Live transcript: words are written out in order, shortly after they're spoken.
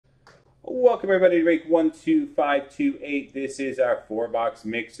Welcome everybody to break 12528. This is our 4-box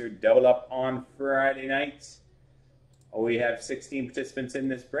mixer double up on Friday night. We have 16 participants in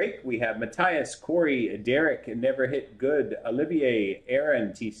this break. We have Matthias, Corey, Derek, Never Hit Good, Olivier, Aaron,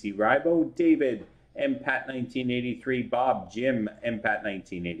 TC Ribo, David, MPAT 1983, Bob, Jim, MPAT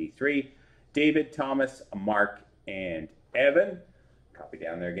 1983, David, Thomas, Mark, and Evan. Copy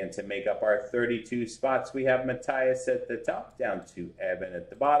down there again to make up our 32 spots. We have Matthias at the top, down to Evan at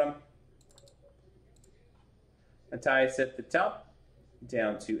the bottom. Matthias at the top,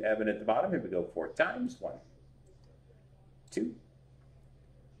 down to Evan at the bottom. Here we go 4 times. 1, 2,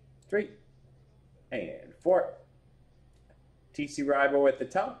 3, and 4. TC Ribo at the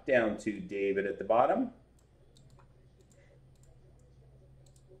top, down to David at the bottom.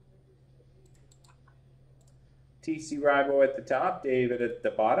 TC Ribo at the top, David at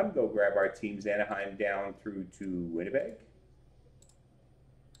the bottom. Go grab our teams Anaheim down through to Winnipeg.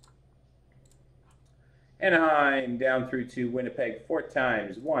 Anaheim down through to Winnipeg 4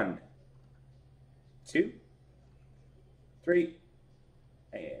 times. 1, 2, 3,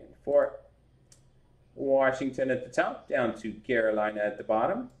 and 4. Washington at the top, down to Carolina at the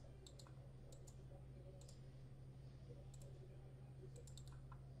bottom.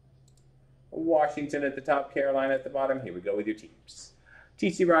 Washington at the top, Carolina at the bottom. Here we go with your teams.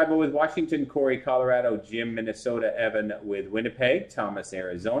 TC Ribo with Washington, Corey, Colorado, Jim, Minnesota, Evan with Winnipeg, Thomas,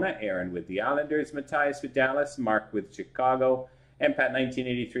 Arizona, Aaron with the Islanders, Matthias with Dallas, Mark with Chicago, MPAT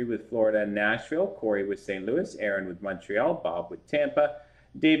 1983 with Florida and Nashville, Corey with St. Louis, Aaron with Montreal, Bob with Tampa,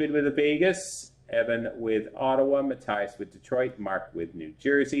 David with Vegas, Evan with Ottawa, Matthias with Detroit, Mark with New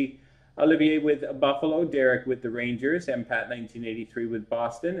Jersey, Olivier with Buffalo, Derek with the Rangers, MPAT 1983 with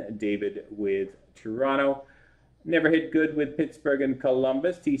Boston, David with Toronto, Never Hit Good with Pittsburgh and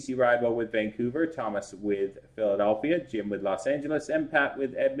Columbus, TC Ribo with Vancouver, Thomas with Philadelphia, Jim with Los Angeles, MPAT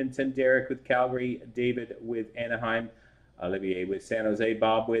with Edmonton, Derek with Calgary, David with Anaheim, Olivier with San Jose,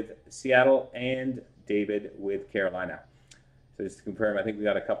 Bob with Seattle, and David with Carolina. So just to confirm, I think we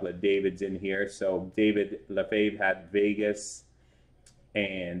got a couple of Davids in here. So David Lefebvre had Vegas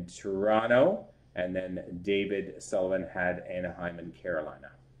and Toronto, and then David Sullivan had Anaheim and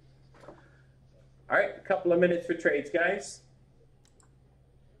Carolina. All right, a couple of minutes for trades, guys.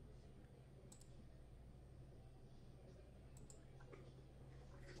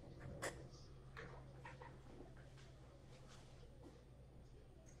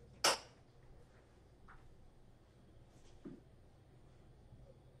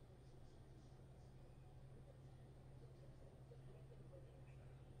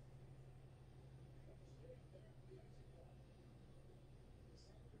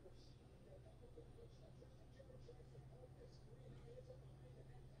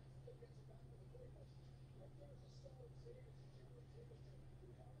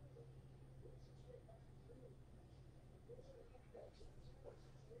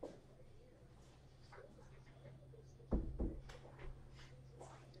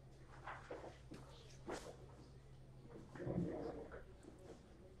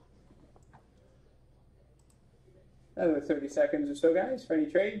 Another 30 seconds or so, guys, for any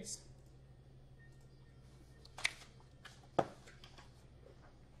trades.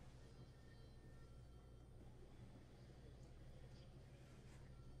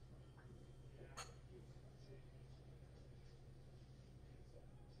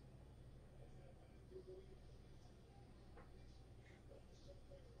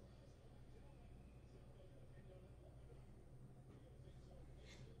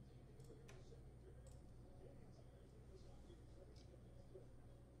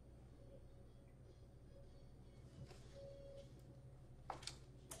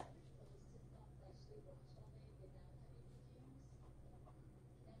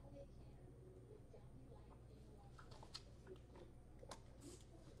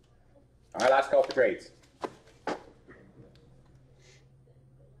 All right, last call for trades.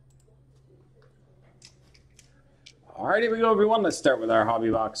 All right, here we go, everyone. Let's start with our hobby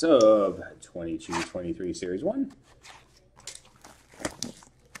box of 22-23 Series 1.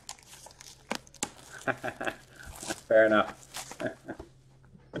 Fair enough.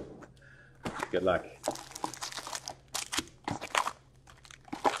 Good luck.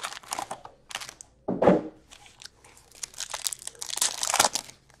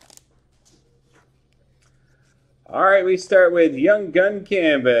 All right, we start with Young Gun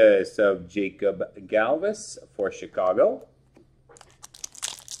Canvas of Jacob Galvis for Chicago.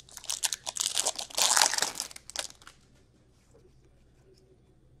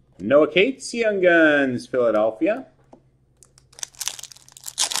 Noah Cates, Young Guns, Philadelphia.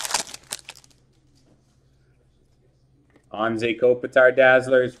 Anze Kopitar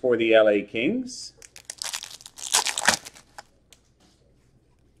Dazzlers for the LA Kings.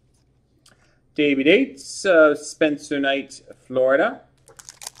 David Yates, Spencer Knight, Florida.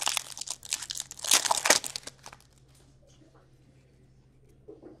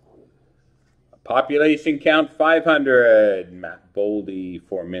 Population count 500, Matt Boldy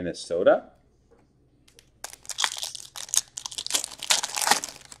for Minnesota.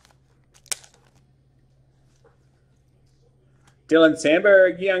 Dylan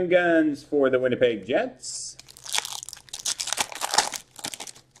Sandberg, Young Guns for the Winnipeg Jets.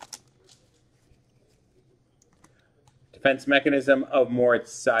 Defense mechanism of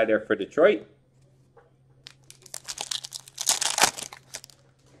Moritz Seider for Detroit.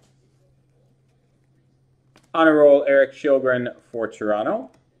 Honor roll Eric Shilgren for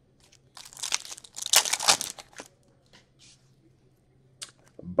Toronto.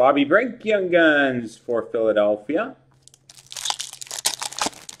 Bobby Brink, Young Guns for Philadelphia.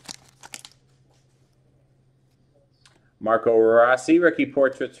 Marco Rossi, Rookie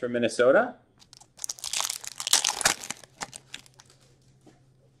Portraits for Minnesota.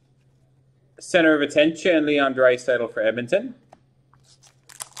 Center of Attention, Leon Draisaitl for Edmonton.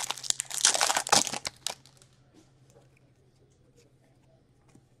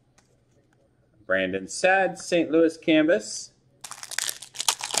 Brandon Saad, St. Louis Canvas.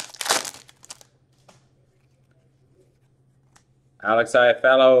 Alex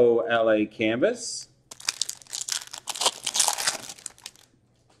Iafallo, LA Canvas.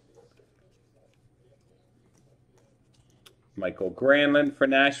 Michael Granlund for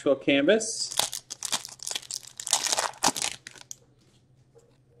Nashville Canvas.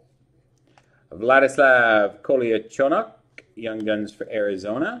 Vladislav Kolyachonok, Young Guns for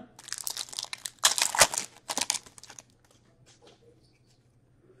Arizona.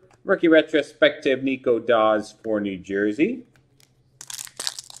 Rookie Retrospective, Nico Dawes for New Jersey.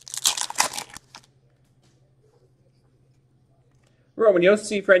 Roman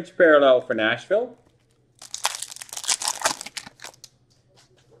Josi, French Parallel for Nashville.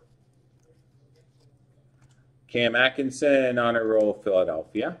 Cam Atkinson, Honor Roll,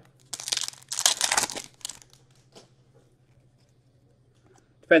 Philadelphia.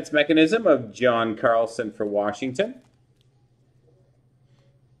 Defense mechanism of John Carlson for Washington.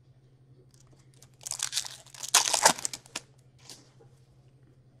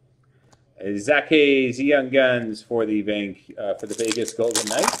 Zach Hayes, Young Guns for the Vegas Golden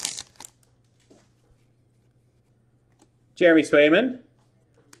Knights. Jeremy Swayman,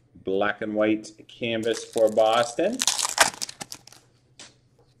 black and white canvas for Boston.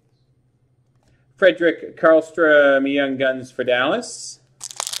 Frederick Karlstrom, Young Guns for Dallas.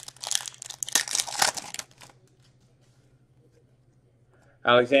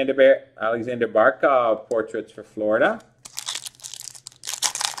 Alexander Barkov, Portraits for Florida.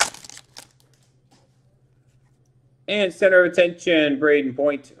 And Center of Attention, Braden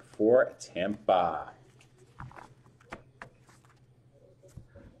Point for Tampa.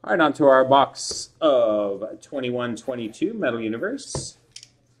 All right, on to our box of 21-22 Metal Universe.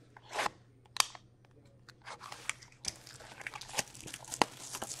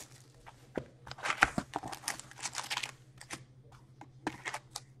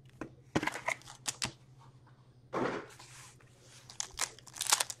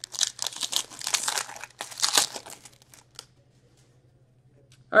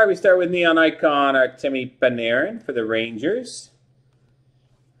 All right, we start with Neon Icon Artemi Panarin for the Rangers.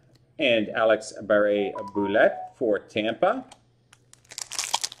 And Alex Barré-Boulet for Tampa.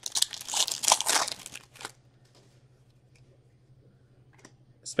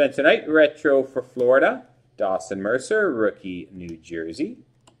 Spencer Knight, Retro for Florida. Dawson Mercer, Rookie, New Jersey.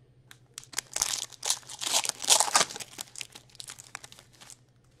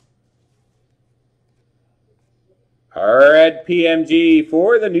 Red PMG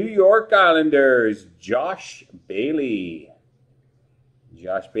for the New York Islanders, Josh Bailey.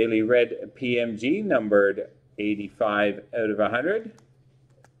 Josh Bailey, red PMG, numbered 85 out of 100.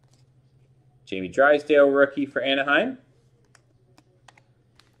 Jamie Drysdale, rookie for Anaheim.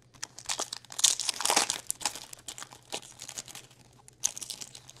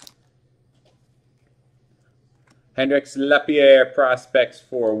 Hendrix Lapierre, prospects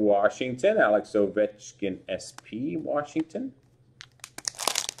for Washington. Alex Ovechkin, SP, Washington.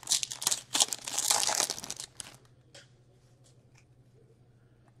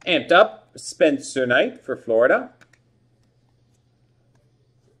 Amped Up, Spencer Knight for Florida.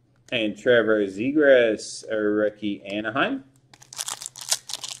 And Trevor Zegras, a rookie, Anaheim.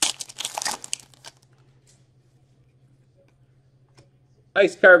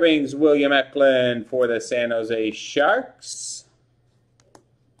 Ice carvings, William Eklund for the San Jose Sharks.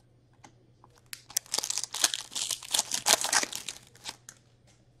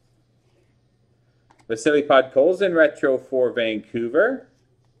 Vasily Podkolzin retro for Vancouver.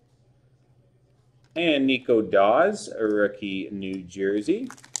 And Nico Dawes, a rookie, New Jersey.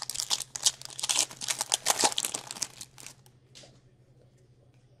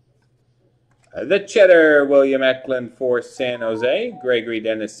 The Cheddar, William Eklund for San Jose. Gregory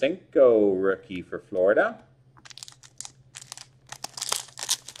Denisenko, rookie for Florida.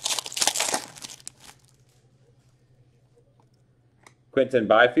 Quinton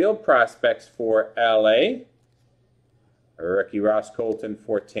Byfield, prospects for LA. Rookie Ross Colton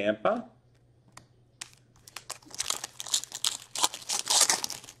for Tampa.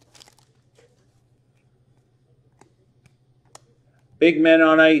 Big Men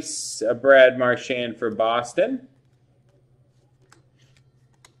on Ice, Brad Marchand for Boston.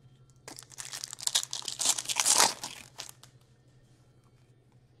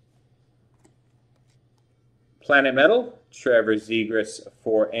 Planet Metal, Trevor Zegras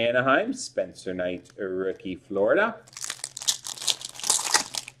for Anaheim. Spencer Knight, a rookie, Florida.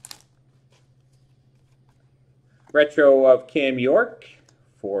 Retro of Cam York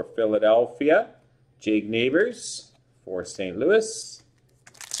for Philadelphia. Jake Neighbors for St. Louis,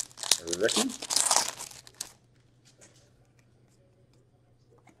 a rookie.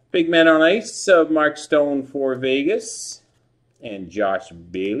 Big Men on Ice of Mark Stone for Vegas. And Josh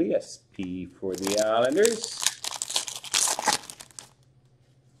Bailey, SP for the Islanders.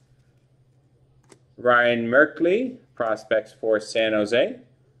 Ryan Merkley, prospects for San Jose.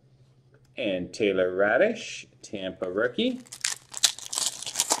 And Taylor Radish, Tampa rookie.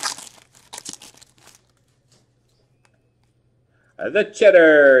 The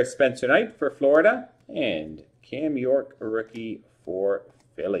Cheddar, Spencer Knight for Florida. And Cam York, a rookie for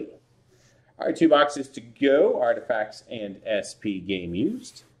Philly. All right, 2 boxes to go. Artifacts and SP game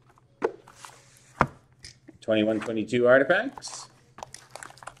used. 21-22 Artifacts.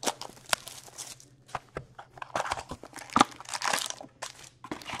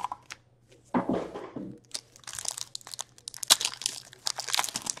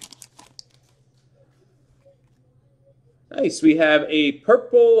 Nice. We have a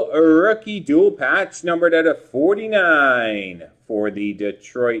purple rookie dual patch numbered out of 49 for the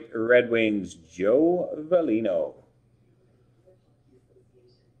Detroit Red Wings, Joe Veleno.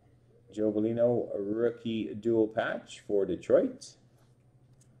 Joe Veleno, a rookie dual patch for Detroit.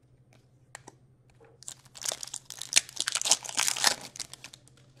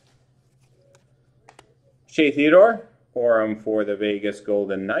 Shea Theodore, Orem for the Vegas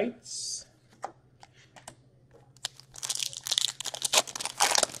Golden Knights.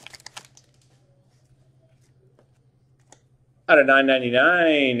 Out of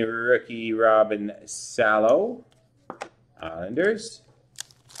 $9.99, rookie Robin Salo, Islanders.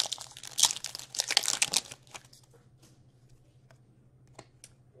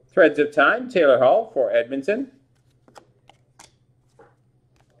 Threads of Time, Taylor Hall for Edmonton.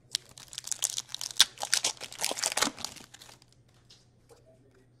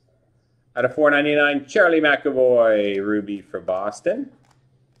 Out of $4.99, Charlie McAvoy, Ruby for Boston.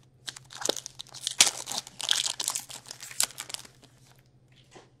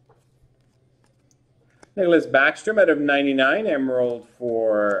 Nicholas Backstrom out of 99, Emerald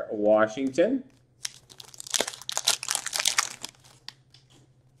for Washington.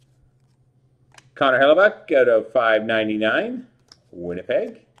 Connor Hellebuck out of $5.99,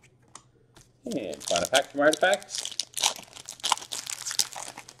 Winnipeg. And final pack from Artifacts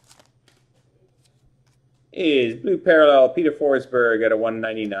is Blue Parallel, Peter Forsberg out of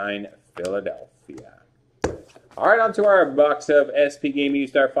 $1.99, Philadelphia. All right, on to our box of SP Game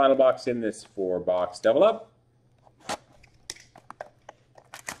Used, our final box in this 4-box double up.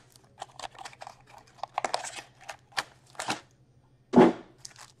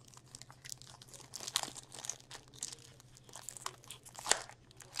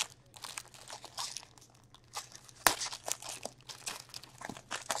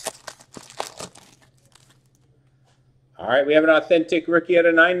 All right, we have an authentic rookie out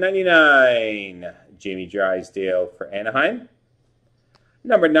of $9.99. Jamie Drysdale for Anaheim.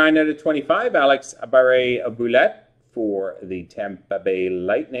 Number 9 out of 25, Alex Barré-Boulet for the Tampa Bay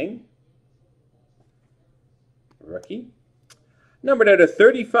Lightning. Rookie. Numbered out of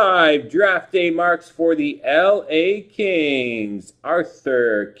 35, draft day marks for the LA Kings,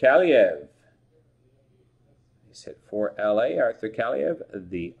 Arthur Kaliev. He's hit for LA, Arthur Kaliev,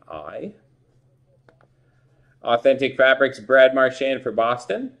 the I. Authentic Fabrics, Brad Marchand for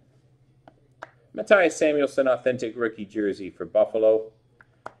Boston. Matthias Samuelsson, authentic rookie jersey for Buffalo.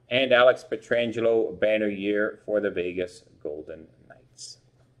 And Alex Pietrangelo, banner year for the Vegas Golden Knights.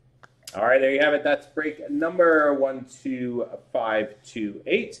 All right, there you have it. That's break number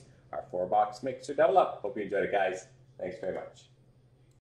 12528. Our 4-box mixer double up. Hope you enjoyed it, guys. Thanks very much.